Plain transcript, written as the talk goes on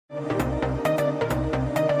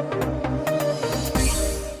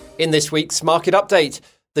In this week's market update,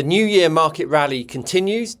 the New Year market rally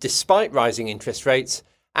continues despite rising interest rates,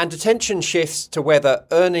 and attention shifts to whether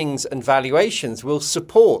earnings and valuations will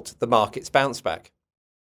support the market's bounce back.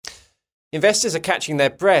 Investors are catching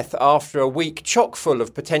their breath after a week chock full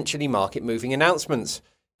of potentially market-moving announcements.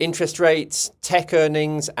 Interest rates, tech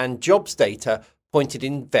earnings, and jobs data pointed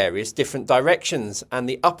in various different directions, and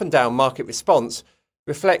the up and down market response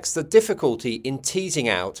reflects the difficulty in teasing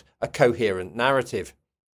out a coherent narrative.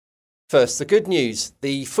 First, the good news.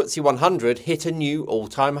 The FTSE 100 hit a new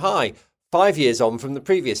all-time high, 5 years on from the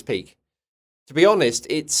previous peak. To be honest,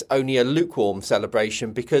 it's only a lukewarm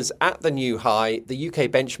celebration because at the new high, the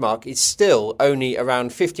UK benchmark is still only around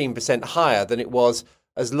 15% higher than it was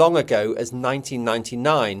as long ago as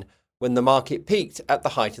 1999, when the market peaked at the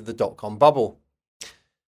height of the dot-com bubble.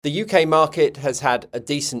 The UK market has had a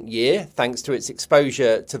decent year thanks to its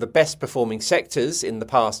exposure to the best performing sectors in the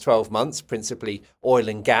past 12 months, principally oil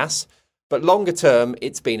and gas, but longer term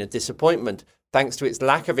it's been a disappointment thanks to its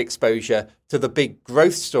lack of exposure to the big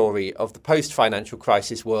growth story of the post-financial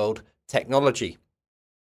crisis world, technology.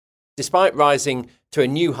 Despite rising to a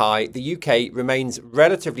new high, the UK remains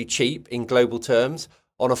relatively cheap in global terms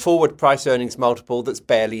on a forward price earnings multiple that's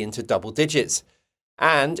barely into double digits,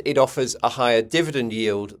 and it offers a higher dividend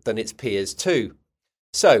yield than its peers too.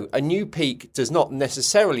 So, a new peak does not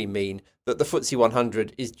necessarily mean that the FTSE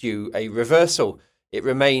 100 is due a reversal. It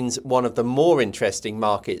remains one of the more interesting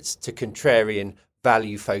markets to contrarian,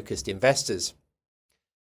 value-focused investors.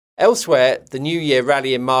 Elsewhere, the New Year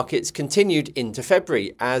rally in markets continued into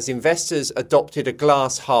February as investors adopted a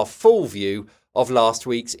glass-half-full view of last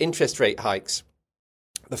week's interest rate hikes.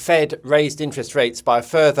 The Fed raised interest rates by a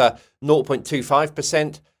further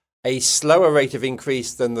 0.25%, a slower rate of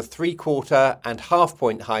increase than the three-quarter and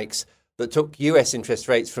half-point hikes that took US interest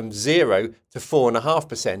rates from 0 to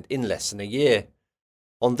 4.5% in less than a year.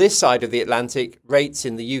 On this side of the Atlantic, rates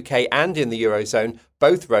in the UK and in the Eurozone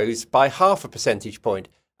both rose by half a percentage point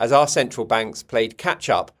as our central banks played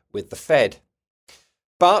catch-up with the Fed.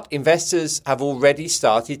 But investors have already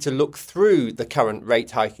started to look through the current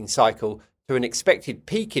rate hiking cycle to an expected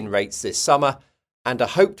peak in rates this summer and a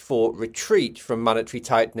hoped-for retreat from monetary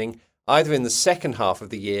tightening either in the second half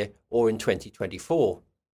of the year or in 2024.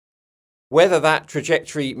 Whether that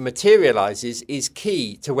trajectory materialises is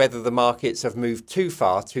key to whether the markets have moved too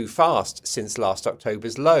far too fast since last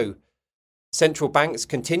October's low. Central banks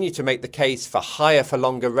continue to make the case for higher for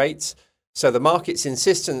longer rates, so the market's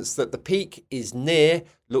insistence that the peak is near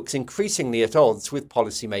looks increasingly at odds with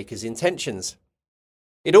policymakers' intentions.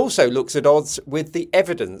 It also looks at odds with the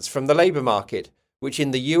evidence from the labour market, which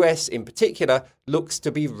in the US in particular looks to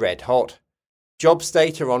be red hot. Jobs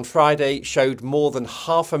data on Friday showed more than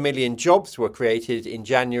 500,000 jobs were created in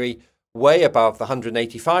January, way above the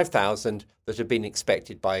 185,000 that had been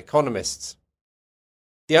expected by economists.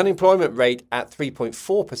 The unemployment rate at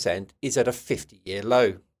 3.4% is at a 50-year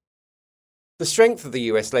low. The strength of the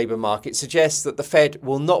US labour market suggests that the Fed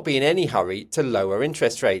will not be in any hurry to lower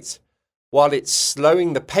interest rates. While it's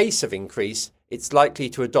slowing the pace of increase, it's likely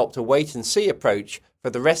to adopt a wait-and-see approach for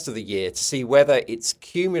the rest of the year to see whether its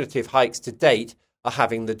cumulative hikes to date are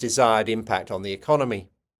having the desired impact on the economy.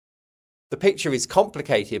 The picture is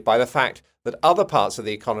complicated by the fact that other parts of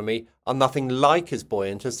the economy are nothing like as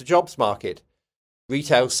buoyant as the jobs market.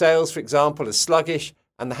 Retail sales, for example, are sluggish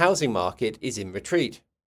and the housing market is in retreat.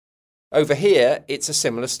 Over here, it's a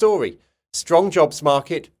similar story. Strong jobs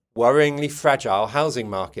market, worryingly fragile housing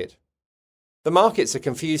market. The markets are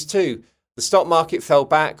confused too. The stock market fell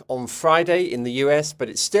back on Friday in the US, but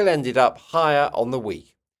it still ended up higher on the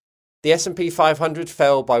week. The S&P 500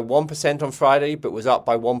 fell by 1% on Friday, but was up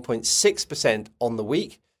by 1.6% on the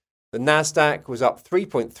week. The Nasdaq was up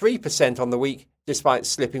 3.3% on the week, despite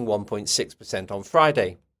slipping 1.6% on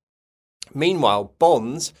Friday. Meanwhile,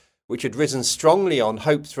 bonds, which had risen strongly on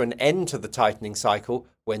hopes for an end to the tightening cycle,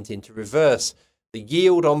 went into reverse. The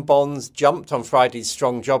yield on bonds jumped on Friday's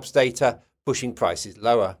strong jobs data, pushing prices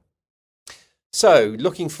lower. So,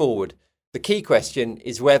 looking forward, the key question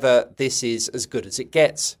is whether this is as good as it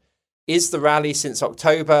gets. Is the rally since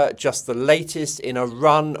October just the latest in a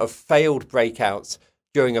run of failed breakouts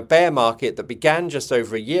during a bear market that began just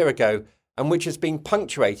over a year ago and which has been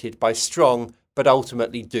punctuated by strong but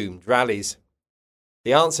ultimately doomed rallies?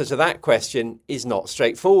 The answer to that question is not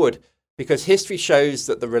straightforward because history shows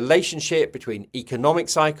that the relationship between economic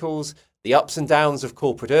cycles, the ups and downs of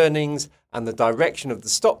corporate earnings, and the direction of the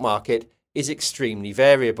stock market is extremely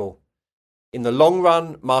variable. In the long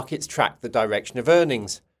run, markets track the direction of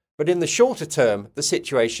earnings, but in the shorter term, the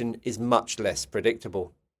situation is much less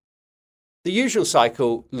predictable. The usual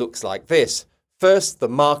cycle looks like this. First, the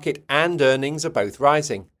market and earnings are both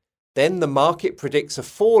rising. Then the market predicts a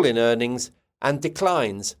fall in earnings and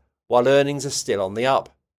declines while earnings are still on the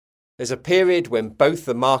up. There's a period when both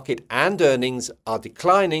the market and earnings are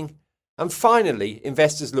declining, and finally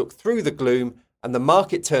investors look through the gloom and the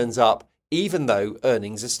market turns up even though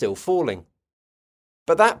earnings are still falling.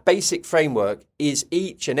 But that basic framework is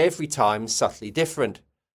each and every time subtly different.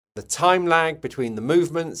 The time lag between the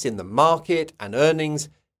movements in the market and earnings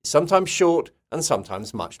is sometimes short and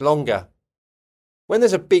sometimes much longer. When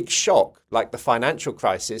there's a big shock like the financial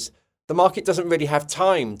crisis, the market doesn't really have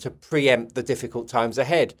time to preempt the difficult times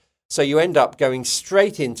ahead, so you end up going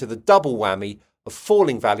straight into the double whammy of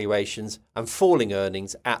falling valuations and falling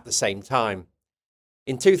earnings at the same time.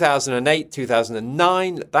 In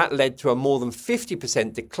 2008-2009, that led to a more than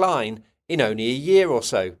 50% decline in only a year or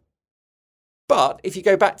so. But if you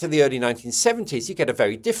go back to the early 1970s, you get a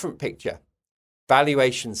very different picture.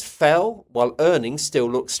 Valuations fell while earnings still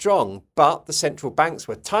looked strong, but the central banks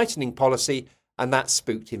were tightening policy and that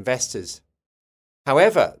spooked investors.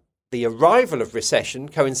 However, the arrival of recession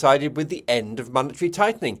coincided with the end of monetary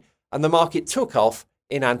tightening and the market took off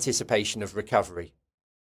in anticipation of recovery.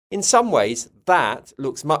 In some ways, that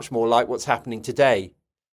looks much more like what's happening today,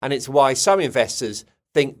 and it's why some investors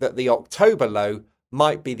think that the October low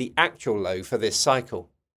might be the actual low for this cycle.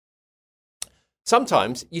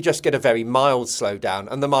 Sometimes you just get a very mild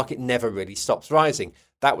slowdown and the market never really stops rising.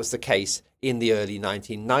 That was the case in the early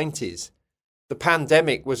 1990s. The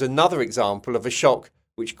pandemic was another example of a shock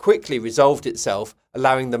which quickly resolved itself,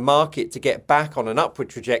 allowing the market to get back on an upward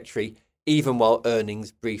trajectory even while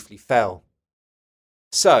earnings briefly fell.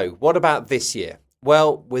 So, what about this year?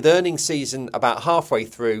 Well, with earnings season about halfway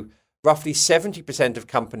through, roughly 70% of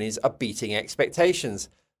companies are beating expectations.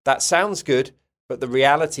 That sounds good, but the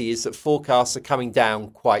reality is that forecasts are coming down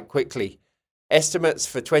quite quickly. Estimates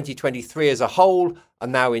for 2023 as a whole are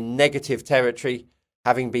now in negative territory,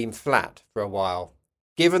 having been flat for a while.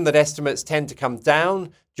 Given that estimates tend to come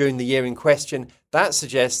down during the year in question, that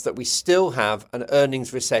suggests that we still have an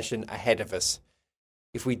earnings recession ahead of us.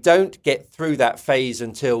 If we don't get through that phase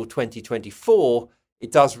until 2024,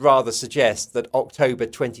 it does rather suggest that October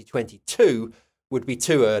 2022 would be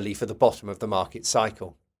too early for the bottom of the market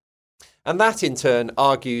cycle. And that in turn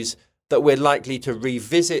argues that we're likely to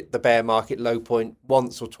revisit the bear market low point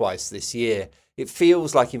once or twice this year. It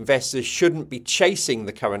feels like investors shouldn't be chasing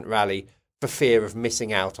the current rally for fear of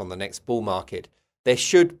missing out on the next bull market. There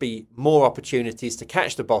should be more opportunities to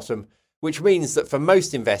catch the bottom, which means that for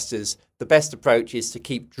most investors, the best approach is to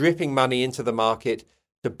keep dripping money into the market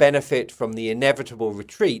to benefit from the inevitable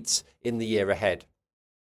retreats in the year ahead.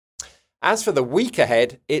 As for the week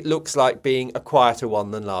ahead, it looks like being a quieter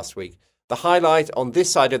one than last week. The highlight on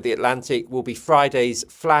this side of the Atlantic will be Friday's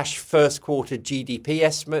flash first quarter GDP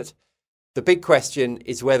estimate. The big question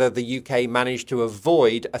is whether the UK managed to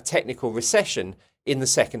avoid a technical recession in the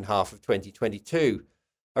second half of 2022.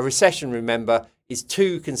 A recession, remember, is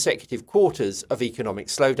 2 consecutive quarters of economic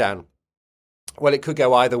slowdown. Well, it could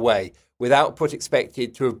go either way, with output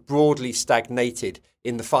expected to have broadly stagnated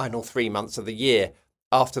in the final 3 months of the year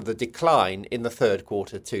after the decline in the third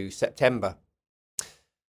quarter to September.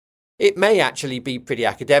 It may actually be pretty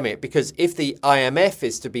academic because if the IMF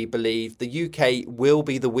is to be believed, the UK will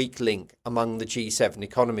be the weak link among the G7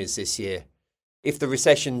 economies this year. If the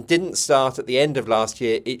recession didn't start at the end of last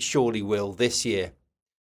year, it surely will this year.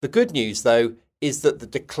 The good news, though, is that the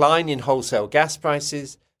decline in wholesale gas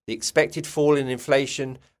prices, the expected fall in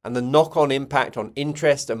inflation, and the knock-on impact on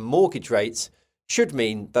interest and mortgage rates should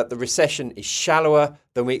mean that the recession is shallower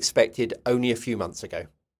than we expected only a few months ago.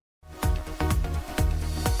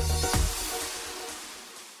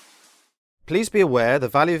 Please be aware the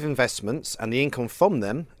value of investments and the income from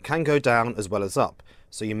them can go down as well as up,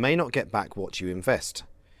 so you may not get back what you invest.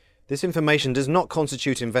 This information does not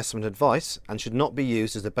constitute investment advice and should not be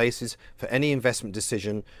used as the basis for any investment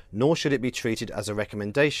decision, nor should it be treated as a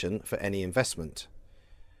recommendation for any investment.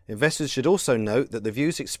 Investors should also note that the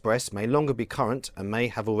views expressed may no longer be current and may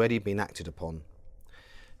have already been acted upon.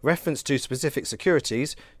 Reference to specific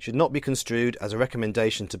securities should not be construed as a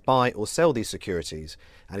recommendation to buy or sell these securities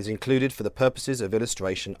and is included for the purposes of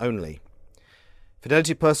illustration only.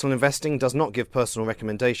 Fidelity Personal Investing does not give personal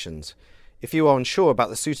recommendations. If you are unsure about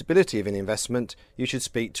the suitability of an investment, you should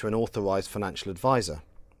speak to an authorised financial advisor.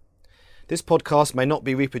 This podcast may not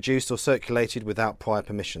be reproduced or circulated without prior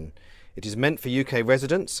permission. It is meant for UK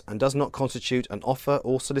residents and does not constitute an offer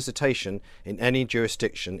or solicitation in any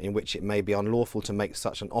jurisdiction in which it may be unlawful to make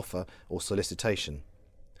such an offer or solicitation.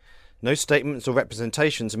 No statements or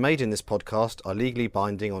representations made in this podcast are legally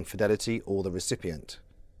binding on Fidelity or the recipient.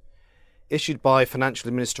 Issued by Financial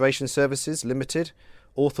Administration Services Limited,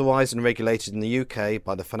 authorised and regulated in the UK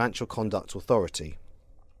by the Financial Conduct Authority.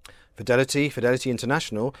 Fidelity, Fidelity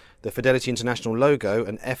International, the Fidelity International logo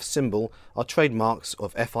and F symbol are trademarks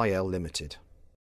of FIL Limited.